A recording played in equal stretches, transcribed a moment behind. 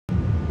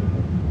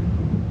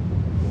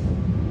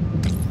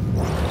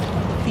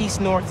Feast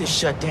North is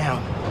shut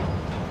down.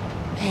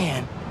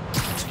 Man,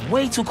 it's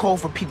way too cold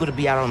for people to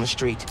be out on the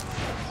street.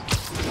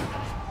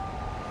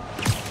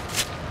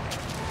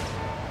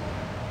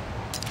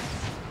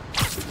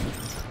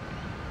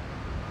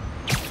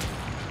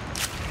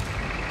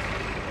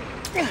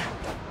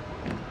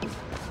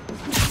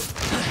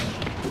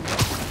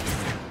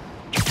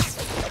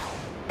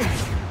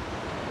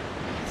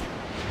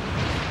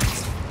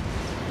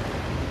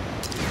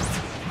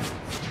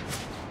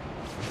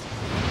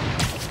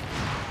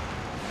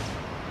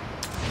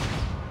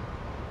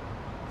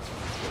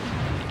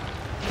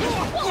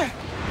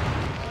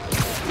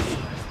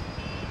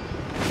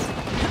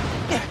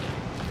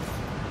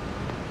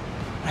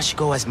 I should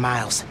go as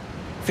Miles.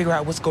 Figure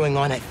out what's going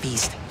on at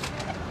Feast.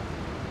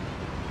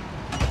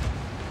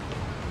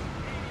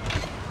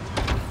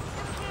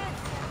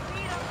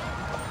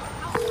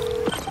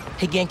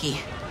 Hey,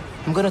 Genki.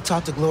 I'm gonna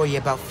talk to Gloria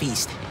about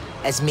Feast.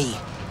 As me,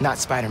 not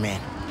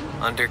Spider-Man.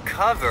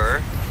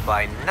 Undercover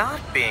by not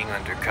being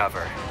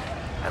undercover.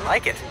 I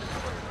like it.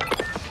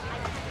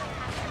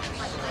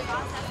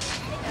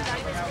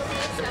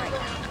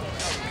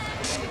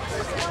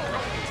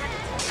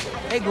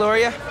 Hey,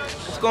 Gloria.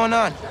 What's going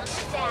on?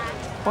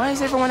 Why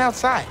is everyone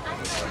outside?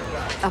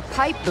 A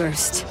pipe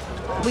burst.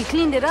 We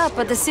cleaned it up,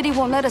 but the city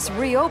won't let us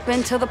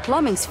reopen till the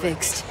plumbing's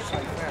fixed.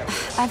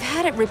 I've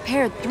had it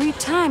repaired 3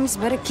 times,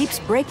 but it keeps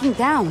breaking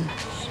down.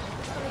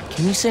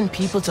 Can you send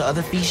people to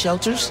other Feast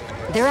shelters?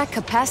 They're at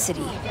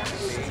capacity.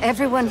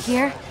 Everyone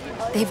here,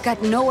 they've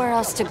got nowhere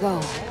else to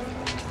go.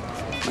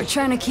 We're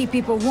trying to keep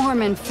people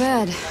warm and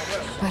fed,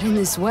 but in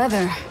this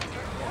weather...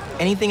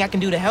 Anything I can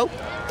do to help?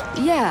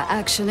 Yeah,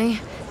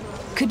 actually.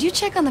 Could you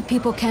check on the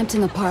people camped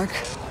in the park?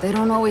 They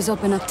don't always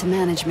open up to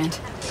management.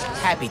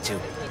 Happy to.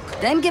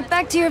 Then get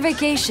back to your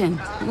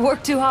vacation. You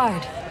work too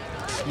hard.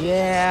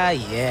 Yeah.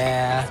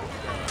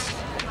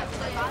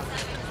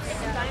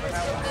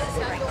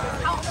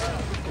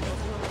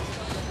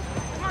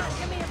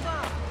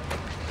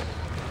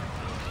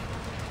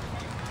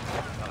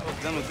 I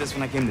was done with this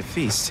when I came to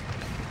Feast.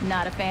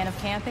 Not a fan of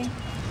camping?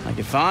 Like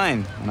it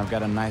fine when I've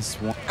got a nice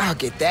one. I'll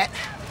get that.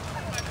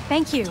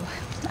 Thank you.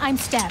 I'm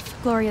Steph,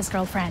 Gloria's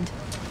girlfriend.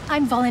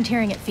 I'm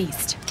volunteering at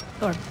Feast.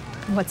 Or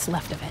what's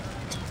left of it.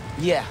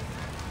 Yeah.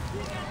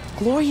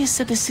 Gloria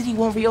said the city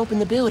won't reopen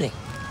the building.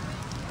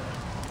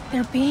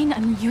 They're being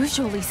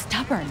unusually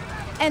stubborn.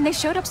 And they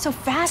showed up so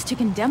fast to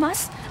condemn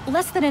us,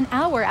 less than an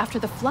hour after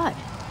the flood.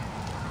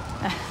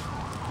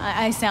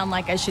 I sound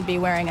like I should be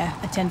wearing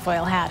a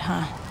tinfoil hat,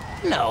 huh?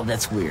 No,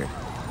 that's weird.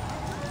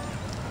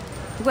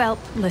 Well,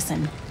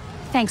 listen.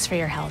 Thanks for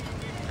your help.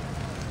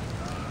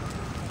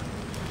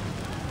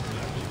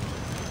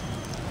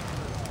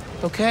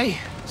 Okay,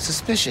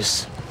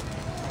 suspicious.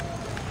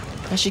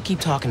 I should keep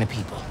talking to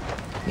people.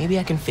 Maybe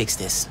I can fix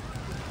this.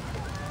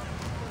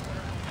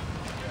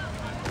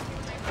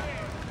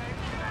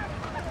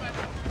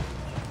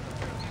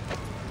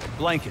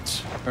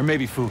 Blankets, or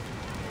maybe food.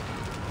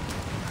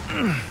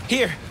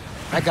 Here,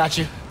 I got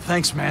you.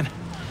 Thanks, man.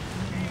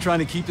 Trying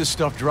to keep this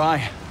stuff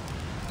dry.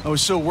 I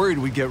was so worried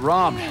we'd get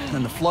robbed,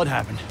 then the flood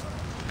happened.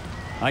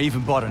 I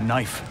even bought a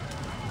knife.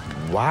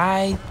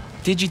 Why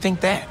did you think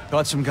that?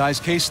 Got some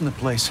guys casing the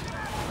place.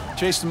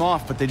 Chased them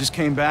off, but they just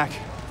came back.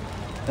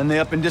 Then they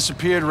up and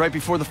disappeared right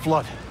before the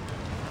flood.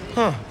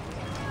 Huh.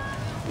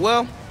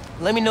 Well,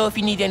 let me know if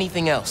you need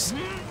anything else.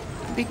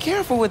 Be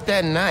careful with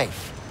that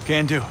knife.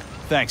 Can do.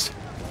 Thanks.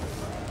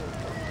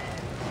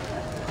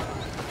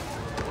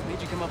 What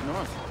made you come up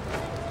north?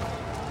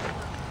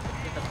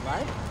 The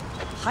flood?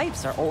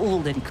 Pipes are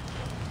old and...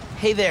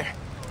 Hey there.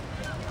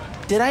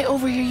 Did I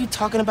overhear you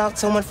talking about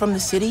someone from the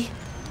city?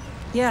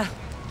 Yeah.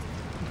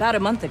 About a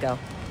month ago.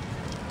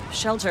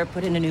 Shelter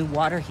put in a new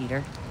water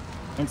heater.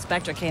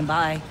 Inspector came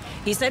by.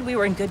 He said we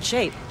were in good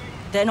shape.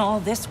 Then all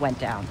this went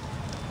down.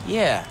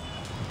 Yeah.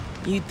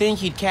 You'd think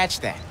he'd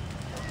catch that.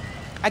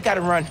 I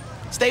gotta run.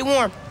 Stay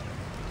warm.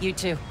 You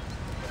too.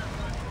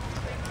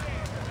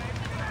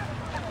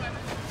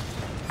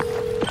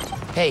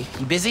 Hey,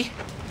 you busy?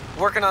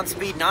 Working on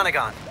Speed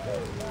Nonagon.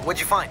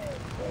 What'd you find?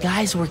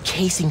 Guys were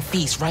casing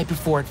Feast right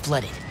before it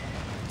flooded.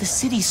 The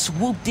city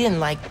swooped in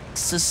like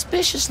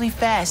suspiciously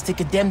fast to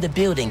condemn the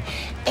building,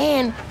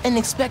 and an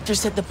inspector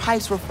said the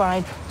pipes were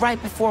fine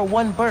right before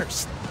one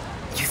burst.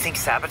 You think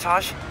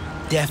sabotage?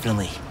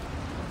 Definitely.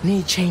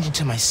 Need to change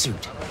into my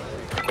suit.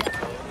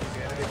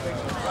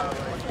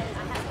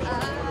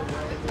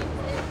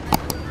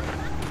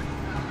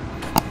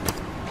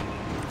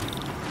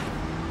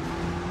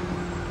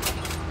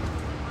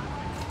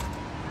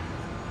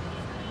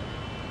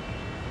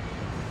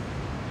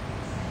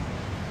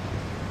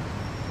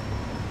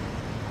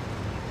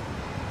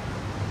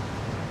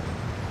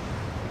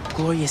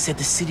 Gloria said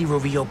the city will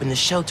reopen the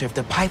shelter if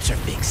the pipes are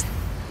fixed.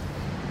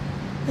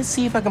 Let's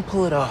see if I can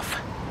pull it off.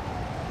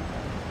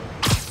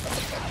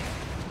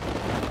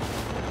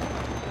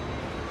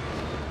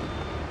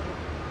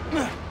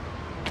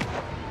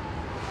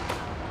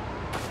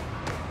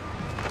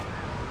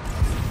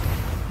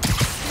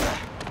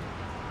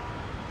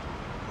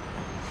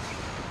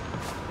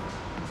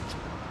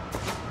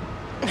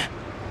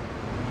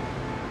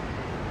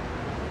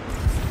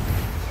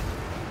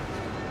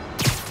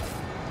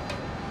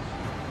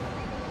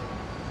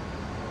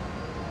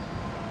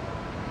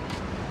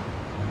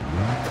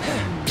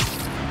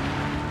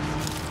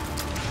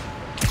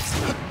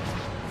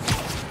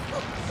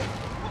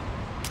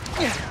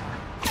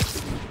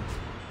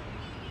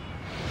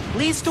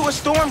 leads to a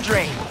storm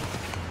drain.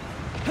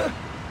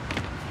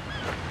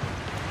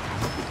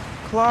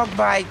 Clogged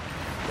by...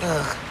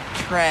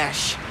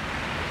 trash.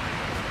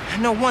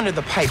 No wonder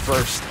the pipe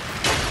burst.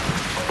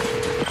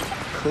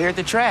 Cleared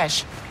the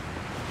trash.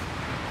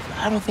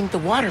 I don't think the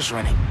water's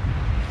running.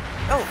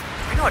 Oh,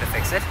 I know how to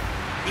fix it.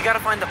 You gotta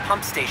find the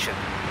pump station.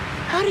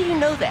 How do you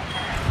know that?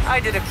 I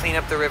did a Clean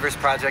Up the Rivers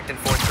project in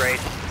 4th grade.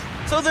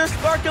 So they're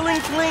sparkling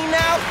clean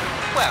now?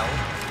 Well,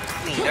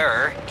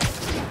 cleaner.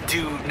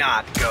 Do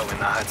not go in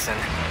the Hudson.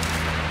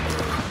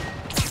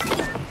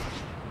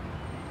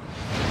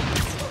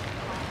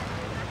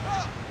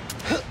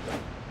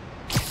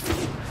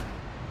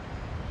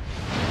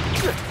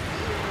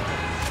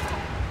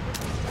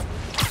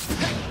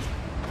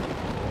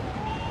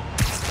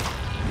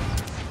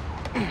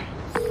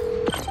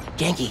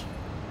 Yankee.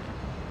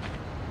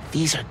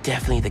 These are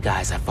definitely the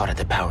guys I fought at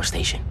the power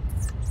station.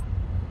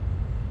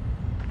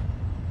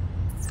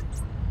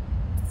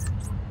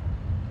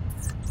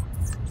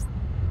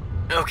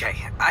 Okay,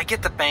 I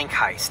get the bank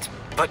heist,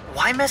 but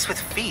why mess with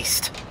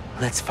Feast?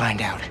 Let's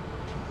find out.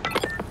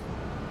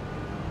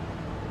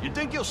 You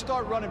think he'll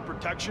start running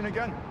protection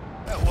again?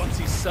 Yeah, once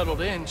he's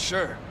settled in,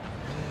 sure.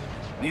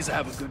 Needs to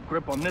have a good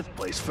grip on this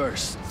place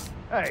first.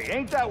 Hey,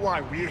 ain't that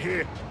why we're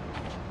here?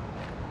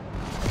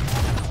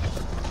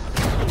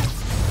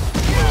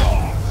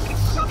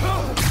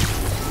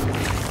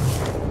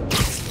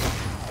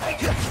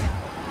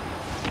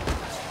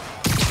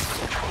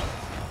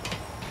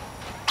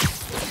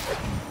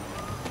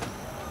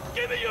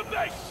 Give me your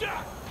best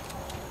shot!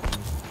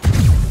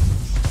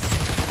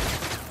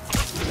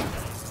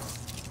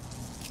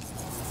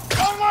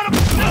 Don't let him...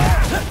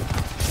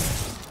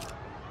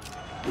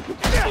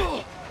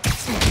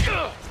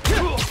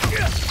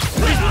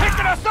 He's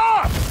picking us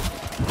off!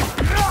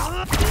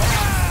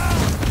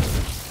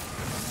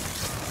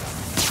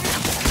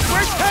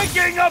 We're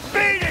taking a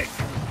beating!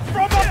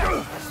 From a...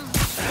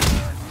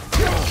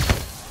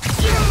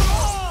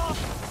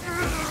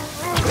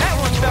 That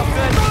one felt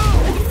good.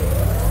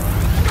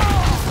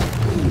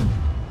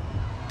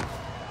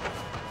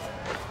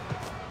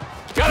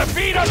 Got a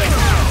beat on it!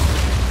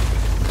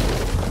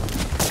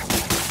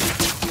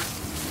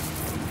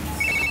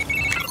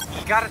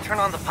 You gotta turn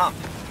on the pump.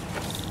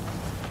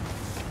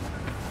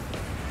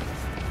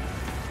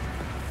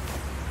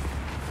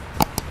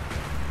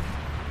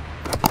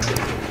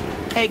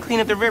 Hey, Clean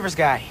Up the Rivers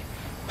guy.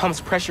 Pump's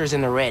pressure is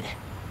in the red.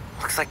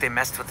 Looks like they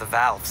messed with the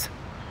valves.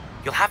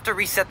 You'll have to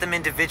reset them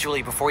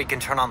individually before you can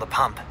turn on the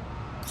pump.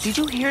 Did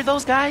you hear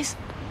those guys?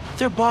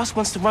 Their boss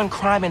wants to run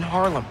crime in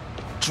Harlem.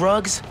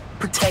 Drugs,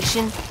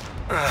 protection.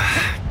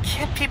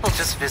 Can't people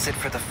just visit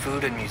for the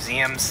food and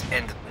museums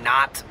and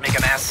not make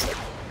a mess?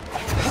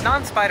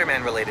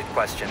 Non-Spider-Man related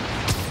question.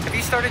 Have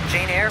you started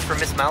Jane Eyre for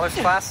Miss Maller's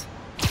class?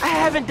 I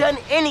haven't done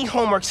any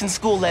homework since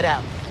school let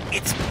out.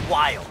 It's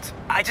wild.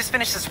 I just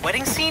finished this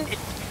wedding scene.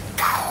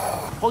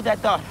 Hold that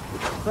thought.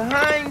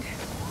 Behind...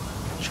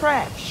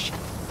 trash.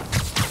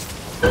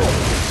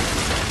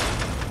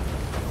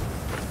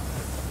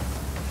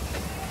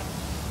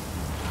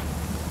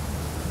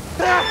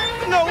 Ah,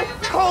 no!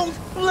 Cold!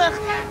 Blech.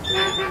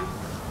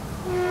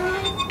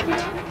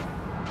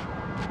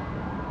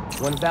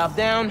 One valve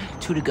down,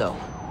 2 to go.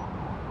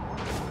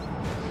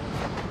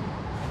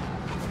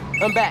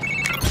 I'm back.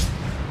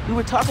 We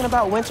were talking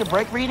about winter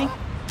break reading?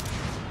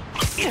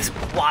 It's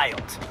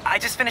wild. I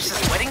just finished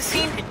this wedding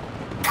scene.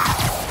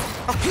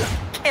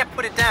 Can't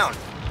put it down.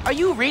 Are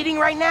you reading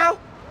right now?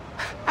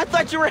 I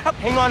thought you were help.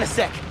 Hang on a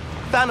sec.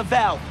 Found a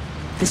valve.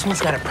 This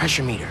one's got a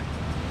pressure meter.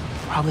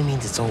 Probably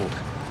means it's old.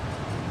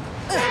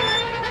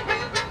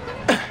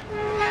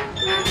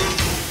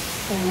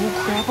 Oh,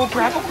 crap, oh,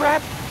 crap, oh,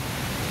 crap.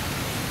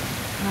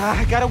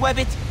 I gotta web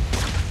it.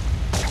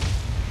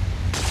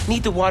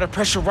 Need the water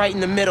pressure right in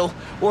the middle,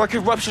 or it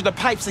could rupture the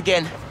pipes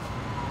again.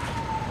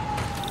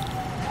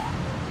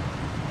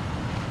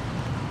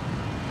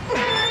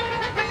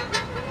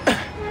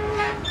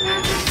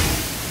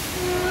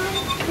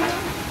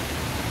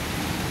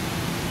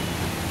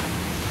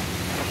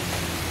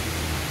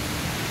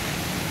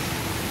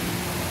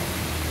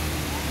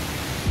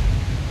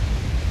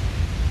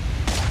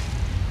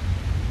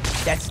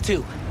 That's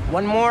 2.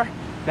 One more,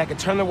 and I can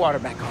turn the water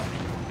back on.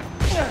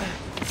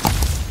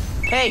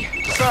 Hey,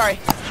 sorry.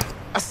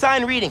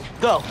 Assign reading.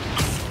 Go.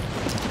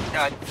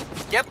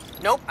 Yep,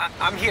 nope,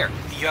 I'm here.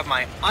 You have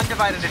my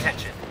undivided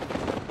attention.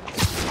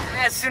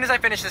 As soon as I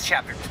finish this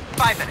chapter.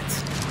 5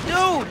 minutes.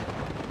 Dude!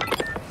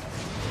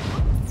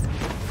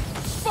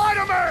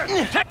 Spider-Man!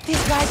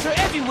 These guys are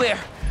everywhere.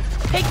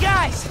 Hey,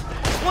 guys!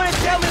 Want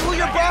to tell me who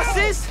your boss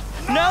is?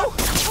 No?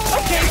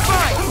 Okay,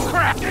 fine.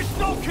 Crap! This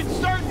don't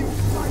concern you!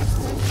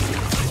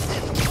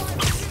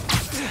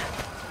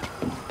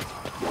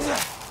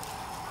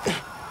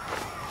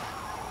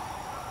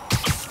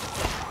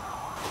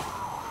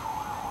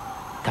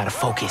 Gotta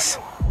focus.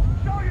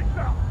 Show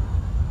yourself!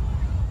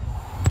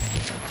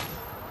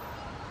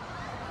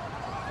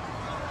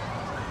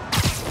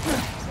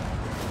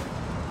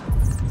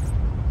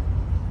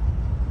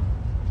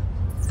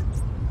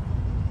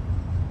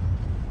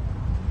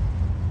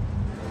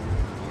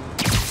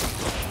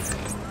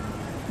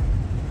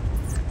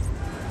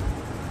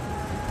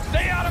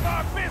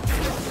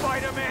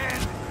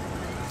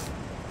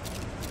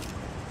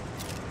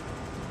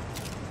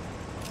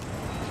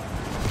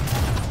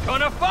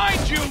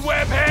 you,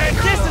 webhead!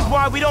 This is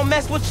why we don't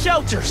mess with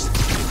shelters!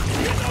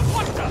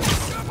 What the?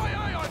 Got my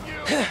eye on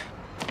you!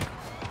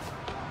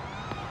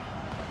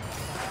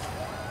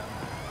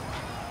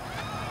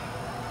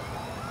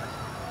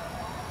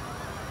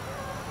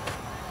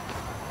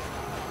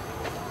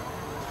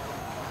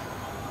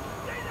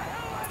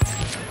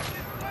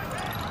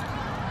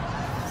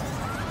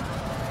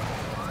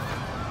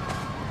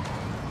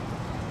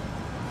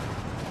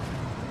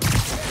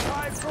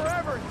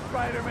 Forever,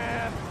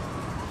 Spider-Man!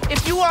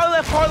 If you all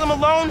left Harlem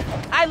alone,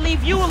 I'd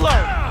leave you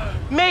alone.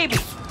 Maybe.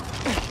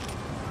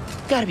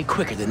 Gotta be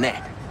quicker than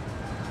that.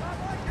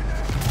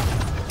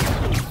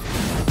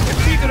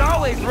 You could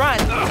always run.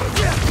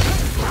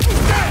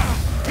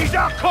 He's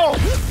out cold!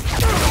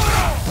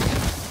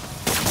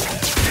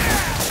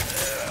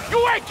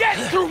 You ain't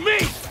getting through me!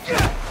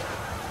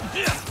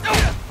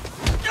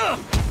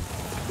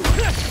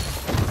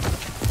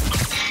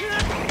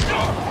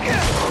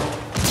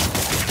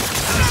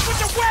 Enough with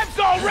the webs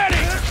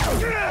already!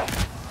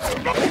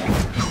 I'm gonna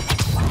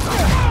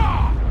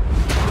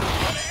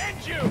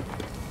end you!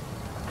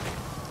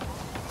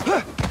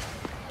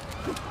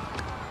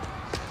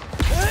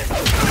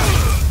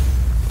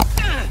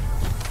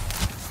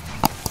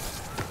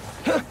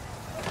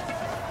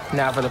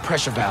 Now for the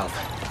pressure valve.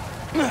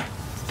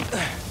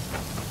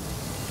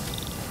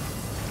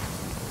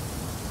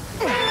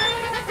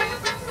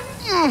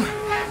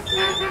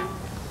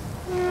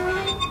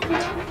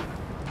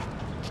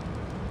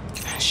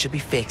 Should be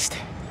fixed.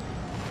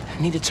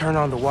 Need to turn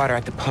on the water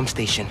at the pump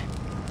station.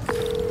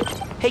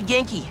 Hey,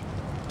 Genki,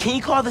 can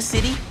you call the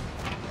city?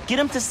 Get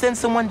them to send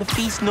someone to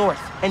F.E.A.S.T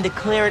North and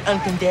declare it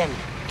uncondemned.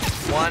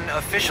 One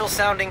official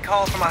sounding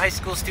call from a high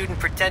school student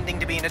pretending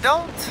to be an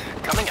adult,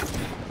 coming up.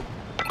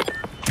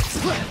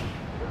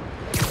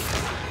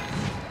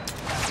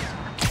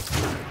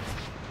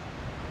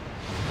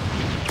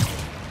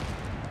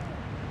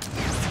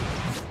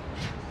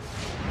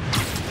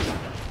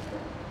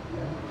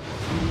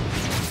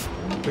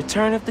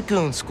 Return of the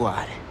Goon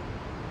Squad.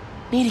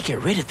 Need to get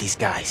rid of these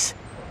guys.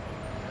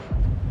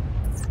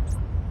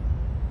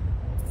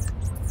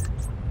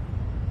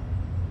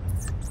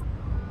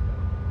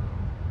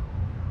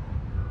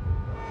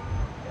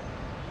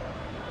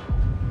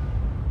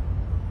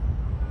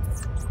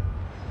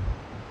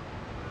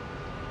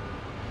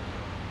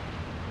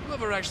 You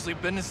ever actually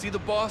been to see the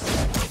boss?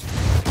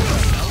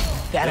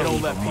 They That'll don't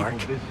leave let a people mark.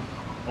 visit.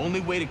 Only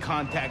way to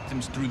contact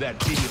him's through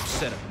that video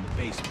setup in the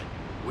basement.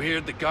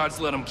 Weird the guards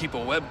let him keep a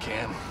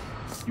webcam.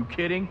 You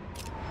kidding?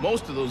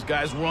 Most of those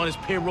guys were on his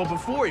payroll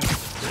before he... Bet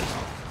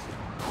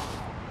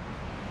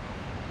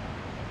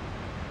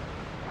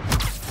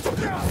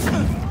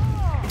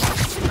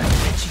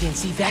you didn't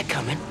see that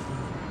coming.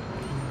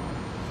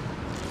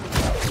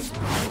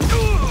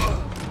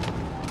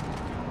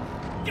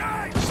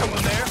 Guys!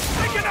 Someone there?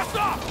 Taking us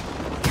off!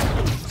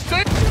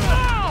 Stay...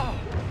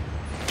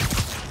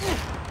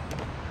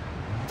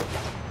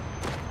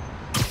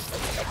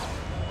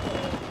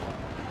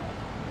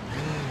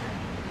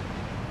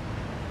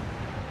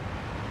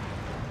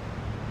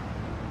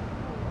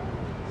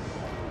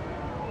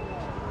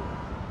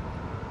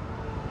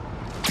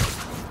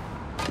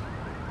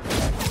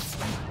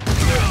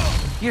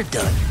 You're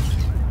done.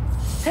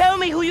 Tell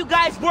me who you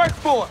guys work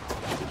for!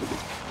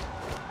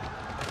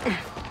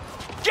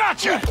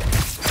 Gotcha!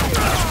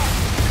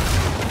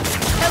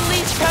 At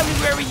least tell me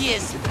where he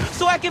is,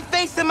 so I can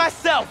face him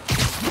myself!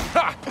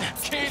 Ha!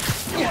 Kid,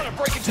 you want to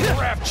break into the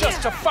raft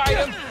just to fight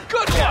him?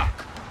 Good luck!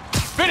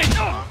 Finish!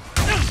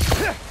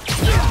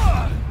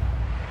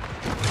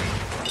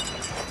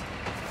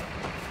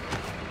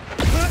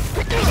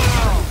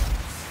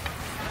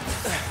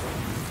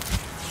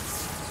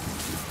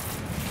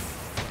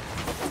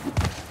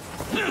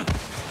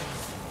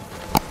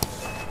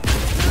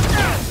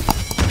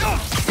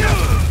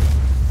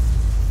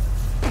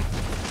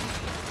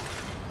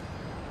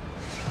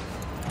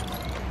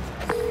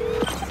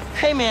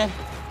 Hey man,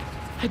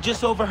 I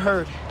just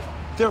overheard.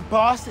 Their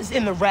boss is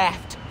in the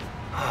raft.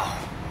 Oh,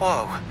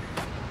 whoa.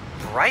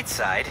 Bright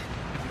side?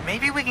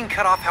 Maybe we can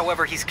cut off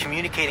however he's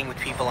communicating with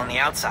people on the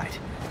outside.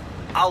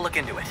 I'll look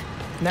into it.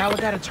 Now we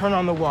gotta turn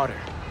on the water.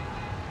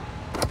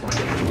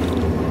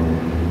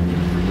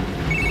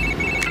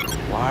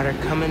 Water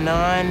coming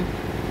on.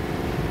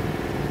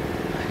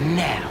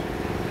 Now.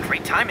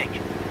 Great timing.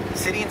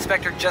 City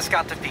Inspector just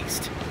got to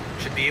F.E.A.S.T.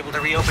 Should be able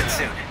to reopen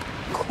soon.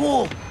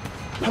 Cool.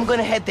 I'm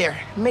gonna head there.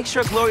 Make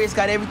sure Gloria's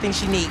got everything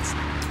she needs.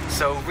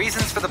 So,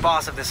 reasons for the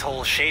boss of this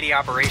whole shady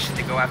operation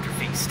to go after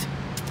F.E.A.S.T.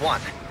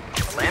 1.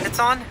 The land it's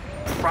on?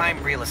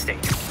 Prime real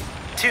estate.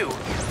 2.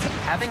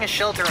 Having a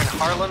shelter in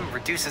Harlem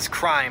reduces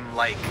crime,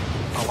 like,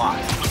 a lot.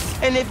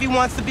 And if he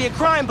wants to be a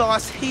crime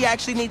boss, he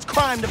actually needs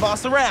crime to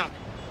boss around.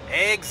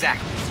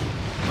 Exactly.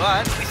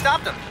 But we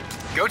stopped him.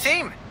 Go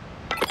team!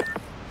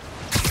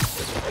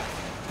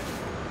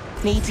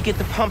 Need to get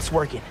the pumps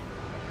working.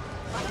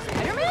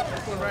 Spider-Man?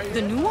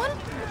 The new one?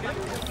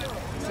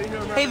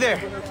 Hey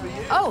there.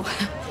 Oh,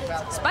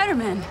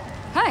 Spider-Man.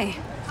 Hi.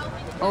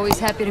 Always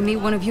happy to meet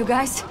one of you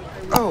guys.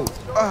 Oh,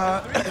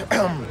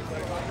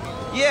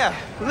 Yeah,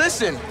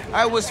 listen,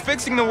 I was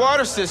fixing the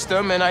water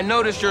system and I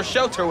noticed your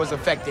shelter was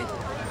affected.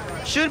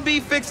 Should be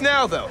fixed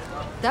now, though.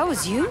 That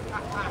was you?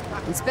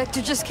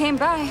 Inspector just came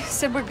by,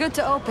 said we're good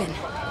to open.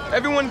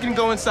 Everyone can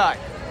go inside.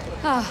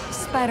 Ah,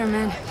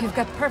 Spider-Man, you've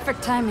got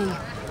perfect timing.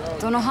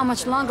 Don't know how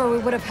much longer we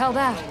would have held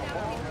out.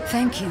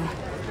 Thank you.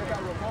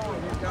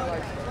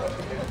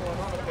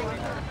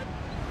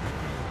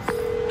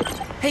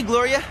 Hey,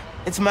 Gloria.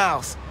 It's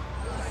Miles.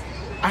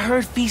 I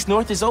heard Feast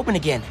North is open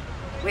again.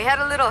 We had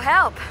a little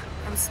help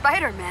from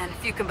Spider-Man,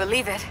 if you can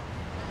believe it.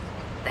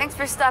 Thanks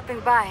for stopping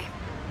by.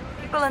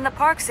 People in the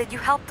park said you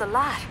helped a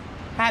lot.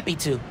 Happy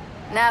to.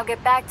 Now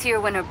get back to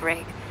your winter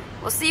break.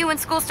 We'll see you when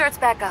school starts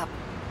back up.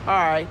 All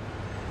right.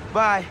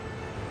 Bye.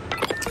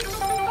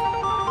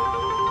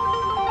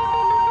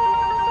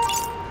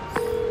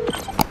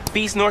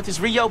 Feast North is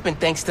reopened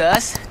thanks to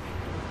us.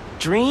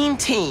 Dream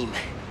team.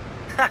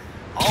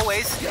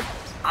 Always.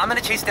 I'm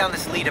gonna chase down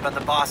this lead about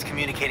the boss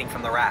communicating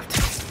from the raft.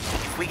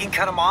 If we can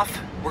cut him off,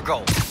 we're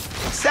gold.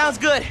 Sounds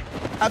good.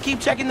 I'll keep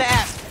checking the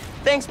app.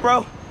 Thanks,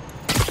 bro.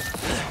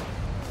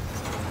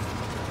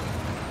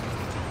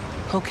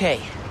 Okay.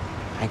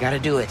 I gotta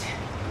do it.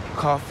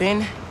 Call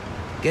Finn,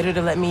 get her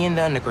to let me in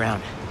the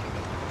underground.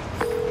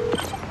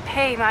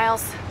 Hey,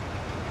 Miles.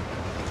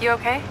 You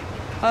okay?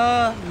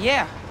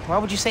 Yeah. Why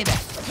would you say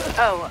that?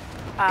 Oh,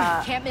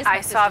 Can't miss my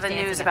I saw the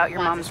sister's news dancing about at your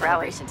Kwanzaa mom's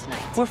rally. celebration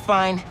tonight. We're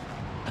fine.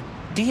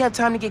 Do you have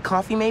time to get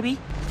coffee, maybe?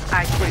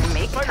 I can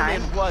make time.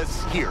 Spider-Man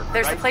was here,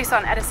 There's right? a place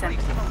on Edison,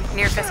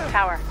 near Fisk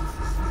Tower.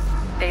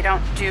 They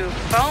don't do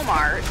foam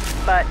art,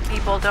 but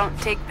people don't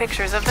take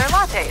pictures of their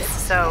lattes,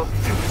 so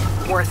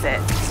worth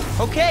it.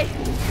 Okay.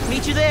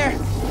 Meet you there.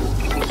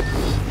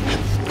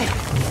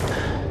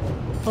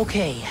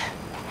 Okay.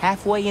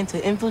 Halfway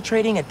into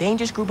infiltrating a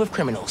dangerous group of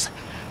criminals.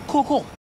 Cool, cool.